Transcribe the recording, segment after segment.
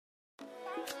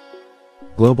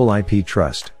Global IP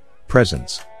Trust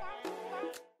presents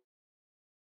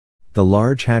the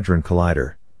Large Hadron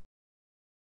Collider.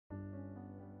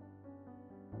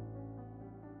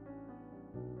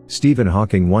 Stephen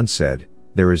Hawking once said,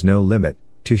 "There is no limit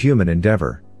to human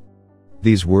endeavor."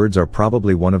 These words are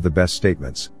probably one of the best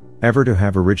statements ever to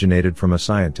have originated from a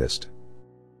scientist.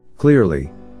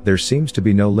 Clearly, there seems to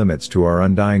be no limits to our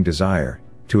undying desire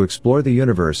to explore the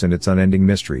universe and its unending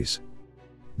mysteries.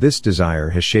 This desire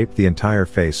has shaped the entire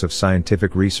face of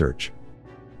scientific research.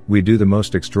 We do the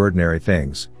most extraordinary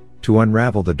things to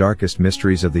unravel the darkest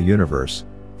mysteries of the universe,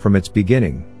 from its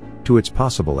beginning to its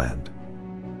possible end.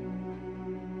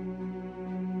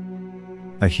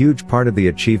 A huge part of the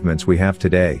achievements we have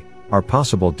today are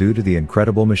possible due to the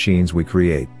incredible machines we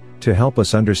create to help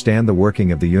us understand the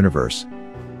working of the universe.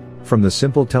 From the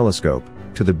simple telescope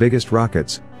to the biggest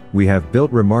rockets, we have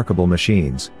built remarkable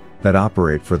machines that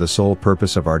operate for the sole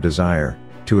purpose of our desire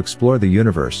to explore the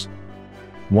universe.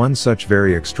 One such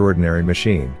very extraordinary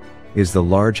machine is the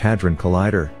Large Hadron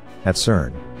Collider at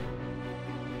CERN.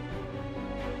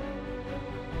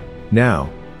 Now,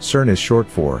 CERN is short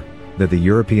for the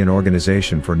European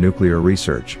Organization for Nuclear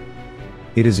Research.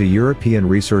 It is a European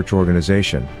research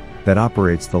organization that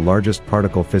operates the largest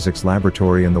particle physics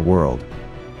laboratory in the world.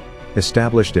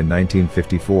 Established in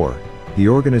 1954, the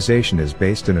organization is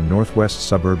based in a northwest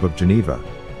suburb of Geneva,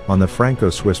 on the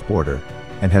Franco-Swiss border,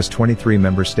 and has 23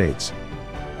 member states.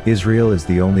 Israel is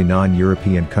the only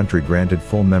non-European country granted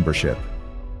full membership.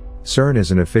 CERN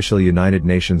is an official United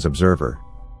Nations observer.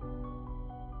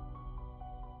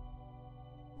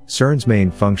 CERN's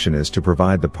main function is to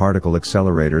provide the particle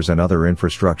accelerators and other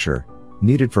infrastructure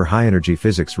needed for high-energy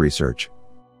physics research.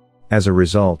 As a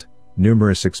result,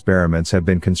 numerous experiments have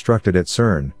been constructed at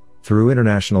CERN through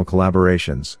international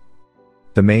collaborations.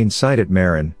 The main site at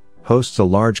Marin hosts a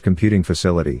large computing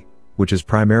facility, which is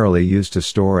primarily used to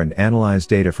store and analyze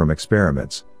data from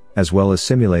experiments, as well as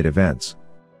simulate events.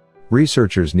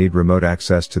 Researchers need remote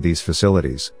access to these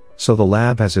facilities, so the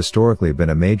lab has historically been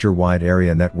a major wide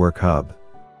area network hub.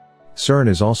 CERN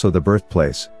is also the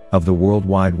birthplace of the World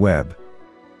Wide Web.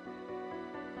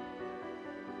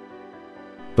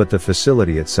 But the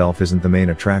facility itself isn't the main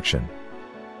attraction.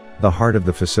 The heart of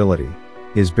the facility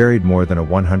is buried more than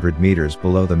 100 meters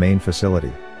below the main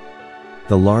facility.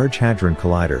 The Large Hadron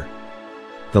Collider.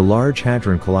 The Large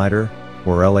Hadron Collider,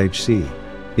 or LHC,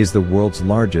 is the world's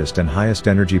largest and highest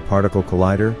energy particle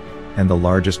collider, and the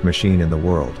largest machine in the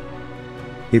world.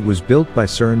 It was built by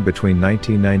CERN between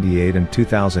 1998 and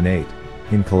 2008,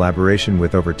 in collaboration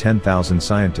with over 10,000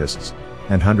 scientists,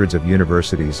 and hundreds of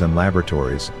universities and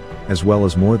laboratories, as well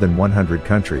as more than 100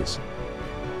 countries.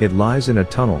 It lies in a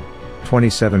tunnel,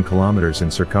 27 kilometers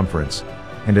in circumference,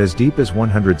 and as deep as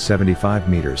 175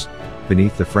 meters,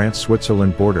 beneath the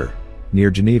France-Switzerland border,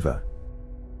 near Geneva.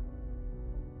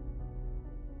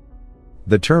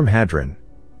 The term hadron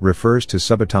refers to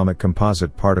subatomic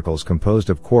composite particles composed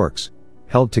of quarks,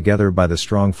 held together by the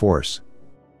strong force.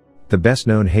 The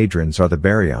best-known hadrons are the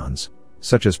baryons,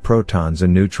 such as protons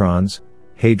and neutrons.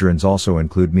 Hadrons also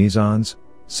include mesons,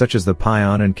 such as the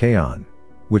pion and kaon,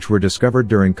 which were discovered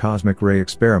during cosmic ray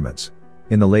experiments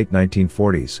in the late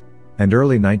 1940s and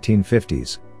early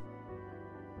 1950s.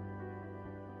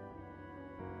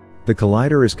 The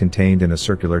collider is contained in a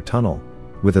circular tunnel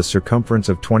with a circumference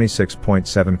of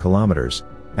 26.7 kilometers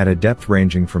at a depth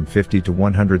ranging from 50 to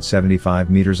 175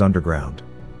 meters underground.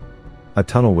 A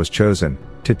tunnel was chosen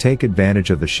to take advantage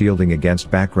of the shielding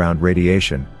against background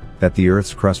radiation that the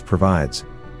Earth's crust provides.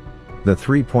 The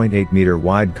 3.8-meter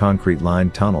wide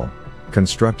concrete-lined tunnel,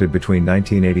 constructed between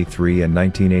 1983 and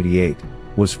 1988,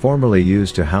 was formerly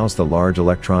used to house the Large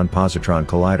Electron-Positron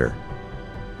Collider.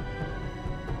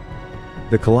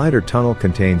 The collider tunnel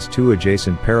contains two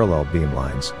adjacent parallel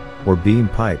beamlines, or beam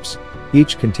pipes,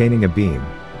 each containing a beam,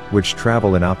 which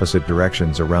travel in opposite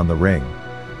directions around the ring.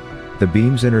 The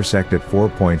beams intersect at 4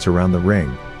 points around the ring,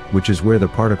 which is where the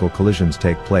particle collisions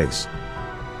take place.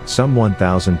 Some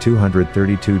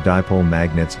 1,232 dipole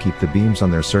magnets keep the beams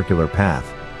on their circular path,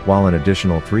 while an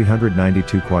additional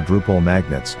 392 quadrupole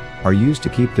magnets are used to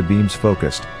keep the beams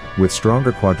focused, with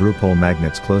stronger quadrupole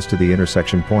magnets close to the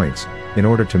intersection points, in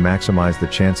order to maximize the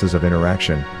chances of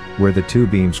interaction where the two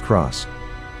beams cross.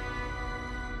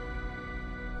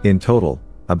 In total,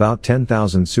 about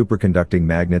 10,000 superconducting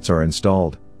magnets are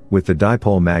installed, with the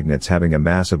dipole magnets having a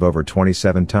mass of over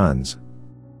 27 tons.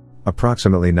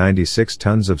 Approximately 96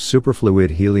 tons of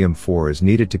superfluid helium-4 is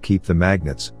needed to keep the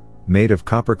magnets, made of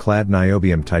copper-clad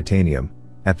niobium titanium,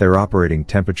 at their operating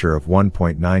temperature of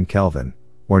 1.9 Kelvin,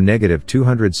 or negative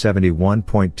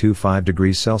 271.25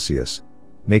 degrees Celsius,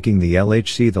 making the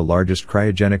LHC the largest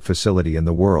cryogenic facility in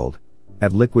the world,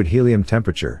 at liquid helium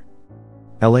temperature.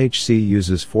 LHC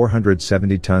uses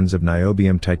 470 tons of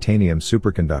niobium titanium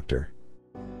superconductor.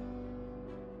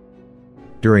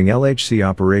 During LHC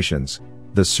operations,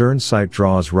 the CERN site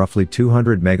draws roughly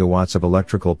 200 megawatts of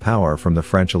electrical power from the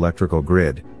French electrical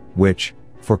grid, which,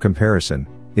 for comparison,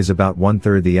 is about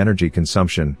one-third the energy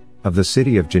consumption of the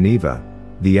city of Geneva.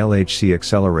 The LHC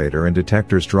accelerator and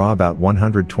detectors draw about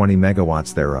 120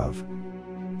 megawatts thereof.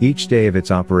 Each day of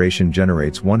its operation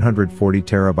generates 140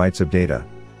 terabytes of data.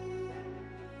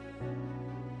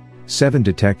 7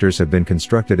 detectors have been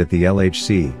constructed at the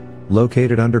LHC,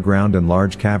 located underground in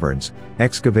large caverns,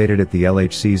 excavated at the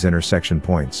LHC's intersection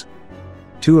points.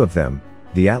 2 of them,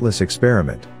 the ATLAS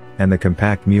experiment, and the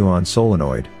compact muon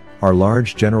solenoid, are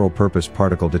large general-purpose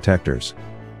particle detectors.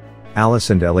 ALICE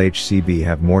and LHCb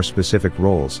have more specific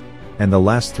roles, and the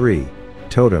last 3,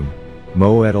 TOTEM,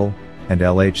 MOETL, and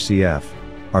LHCf,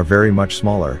 are very much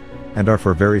smaller, and are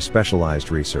for very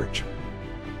specialized research.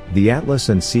 The ATLAS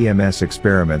and CMS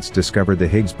experiments discovered the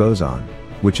Higgs boson,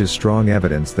 which is strong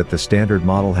evidence that the Standard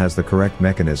Model has the correct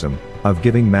mechanism of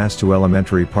giving mass to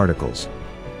elementary particles.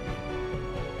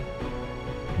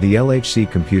 The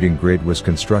LHC computing grid was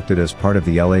constructed as part of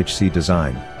the LHC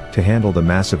design to handle the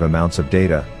massive amounts of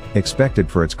data expected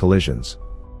for its collisions.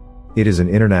 It is an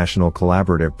international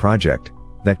collaborative project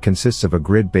that consists of a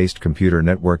grid-based computer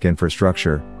network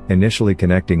infrastructure, initially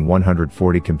connecting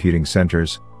 140 computing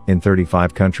centers in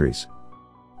 35 countries.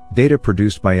 Data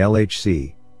produced by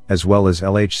LHC, as well as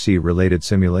LHC-related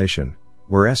simulation,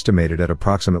 were estimated at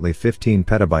approximately 15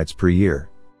 petabytes per year.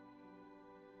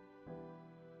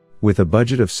 With a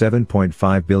budget of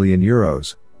 7.5 billion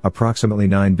euros, approximately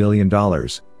 $9 billion,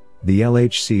 the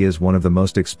LHC is one of the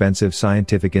most expensive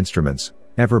scientific instruments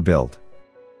ever built.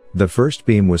 The first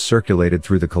beam was circulated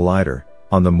through the collider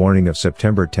on the morning of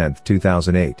September 10,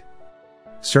 2008.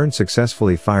 CERN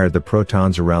successfully fired the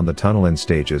protons around the tunnel in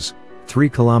stages, 3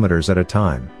 kilometers at a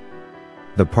time.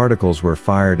 The particles were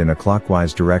fired in a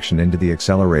clockwise direction into the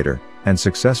accelerator, and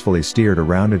successfully steered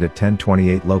around it at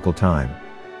 10:28 local time.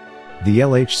 The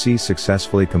LHC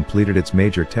successfully completed its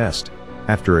major test.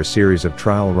 After a series of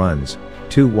trial runs,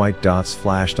 2 white dots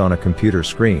flashed on a computer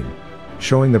screen,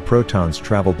 showing the protons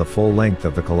traveled the full length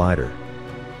of the collider.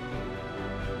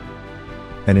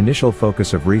 An initial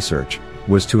focus of research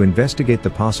was to investigate the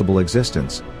possible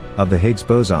existence of the Higgs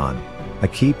boson, a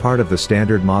key part of the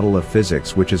Standard Model of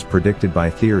physics which is predicted by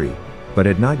theory, but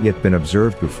had not yet been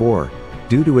observed before,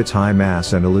 due to its high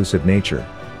mass and elusive nature.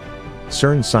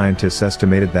 CERN scientists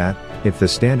estimated that, if the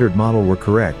Standard Model were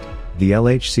correct, the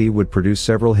LHC would produce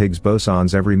several Higgs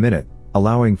bosons every minute,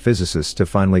 allowing physicists to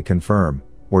finally confirm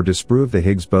or disprove the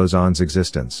Higgs boson's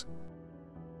existence.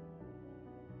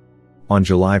 On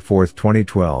July 4,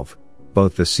 2012,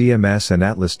 both the CMS and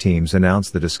ATLAS teams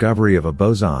announced the discovery of a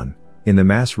boson in the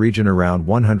mass region around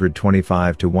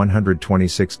 125 to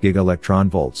 126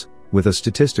 gigaelectronvolts, with a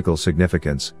statistical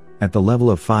significance at the level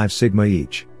of 5 sigma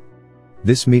each.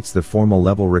 This meets the formal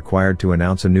level required to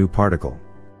announce a new particle.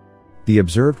 The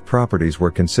observed properties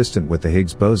were consistent with the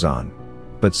Higgs boson,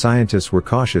 but scientists were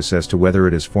cautious as to whether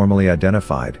it is formally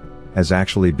identified as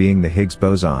actually being the Higgs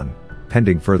boson,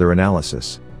 pending further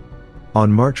analysis.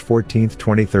 On March 14,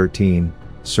 2013,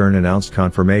 CERN announced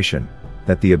confirmation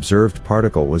that the observed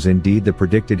particle was indeed the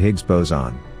predicted Higgs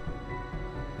boson.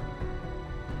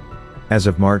 As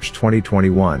of March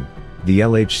 2021, the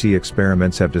LHC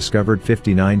experiments have discovered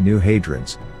 59 new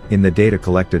hadrons in the data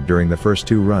collected during the first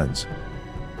 2 runs.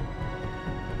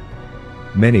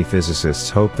 Many physicists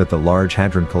hope that the Large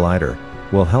Hadron Collider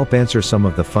will help answer some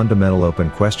of the fundamental open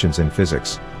questions in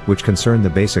physics, which concern the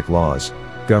basic laws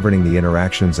governing the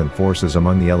interactions and forces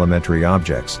among the elementary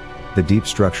objects, the deep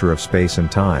structure of space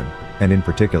and time, and in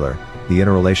particular, the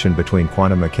interrelation between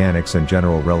quantum mechanics and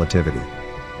general relativity.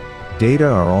 Data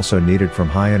are also needed from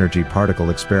high-energy particle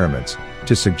experiments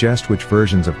to suggest which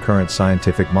versions of current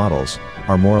scientific models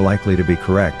are more likely to be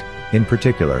correct, in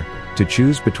particular, to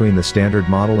choose between the Standard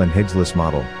Model and Higgsless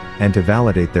model, and to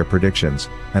validate their predictions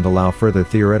and allow further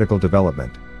theoretical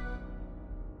development.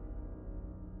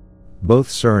 Both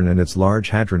CERN and its Large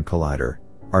Hadron Collider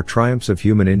are triumphs of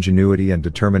human ingenuity and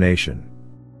determination.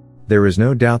 There is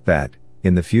no doubt that,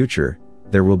 in the future,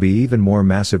 there will be even more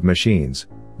massive machines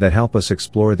that help us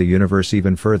explore the universe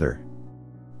even further.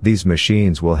 These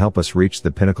machines will help us reach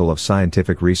the pinnacle of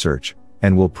scientific research,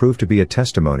 and will prove to be a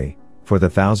testimony for the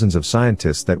thousands of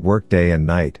scientists that work day and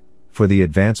night for the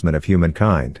advancement of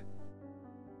humankind.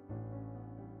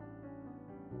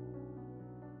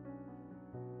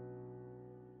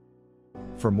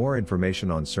 For more information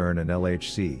on CERN and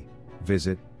LHC,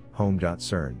 visit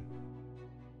home.cern.